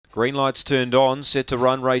Green lights turned on, set to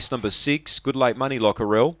run race number 6. Good late money,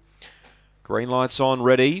 Lockerell. Green lights on,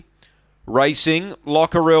 ready. Racing,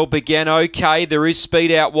 Lockerell began okay. There is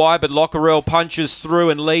speed out wide, but Lockerell punches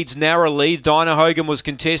through and leads narrowly. Dinah Hogan was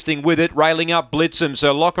contesting with it, railing up Blitzham.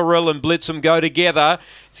 So Lockerell and Blitzham go together.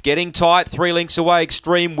 It's getting tight. 3 lengths away,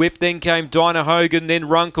 Extreme Whip. Then came Dinah Hogan, then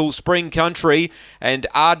Runkle, Spring Country. And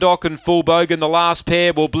Ardoc and Full Bogan, the last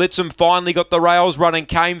pair. Well, Blitzham finally got the rails running,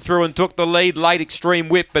 came through and took the lead. Late Extreme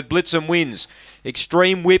Whip, but Blitzham wins.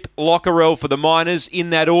 Extreme Whip, Lockerell for the Miners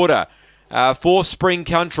in that order. 4th Spring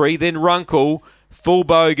Country, then Runkle, Full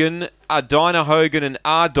Bogan, Dinah Hogan and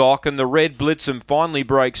Ardoc, and the red Blitzham finally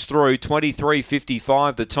breaks through.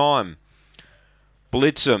 23.55 the time.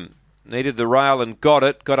 Blitzham needed the rail and got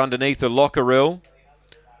it. Got underneath the Lockerell.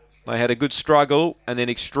 They had a good struggle, and then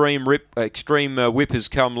Extreme Whip has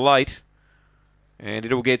come late. And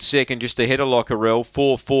it'll get second just ahead of Lockerell.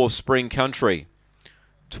 4 Spring Country.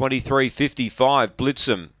 23.55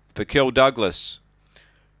 Blitzham for Kel Douglas.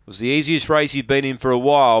 It was the easiest race he'd been in for a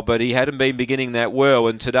while, but he hadn't been beginning that well,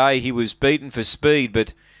 and today he was beaten for speed,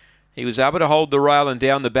 but he was able to hold the rail and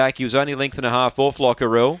down the back. He was only 1.5 lengths off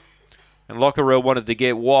Lockerell, and Lockerell wanted to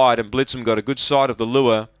get wide, and Blitzham got a good sight of the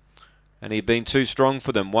lure, and he'd been too strong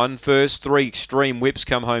for them. 1 first, 3 Extreme Whips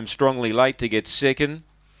come home strongly late to get second,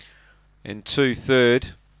 and 2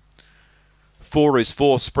 third. 4 is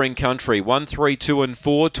 4th Spring Country. 1, 3, 2 and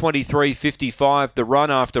 4, 23.55 the run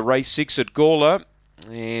after race 6 at Gawler.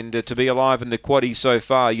 And to be alive in the quaddie so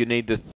far, you need the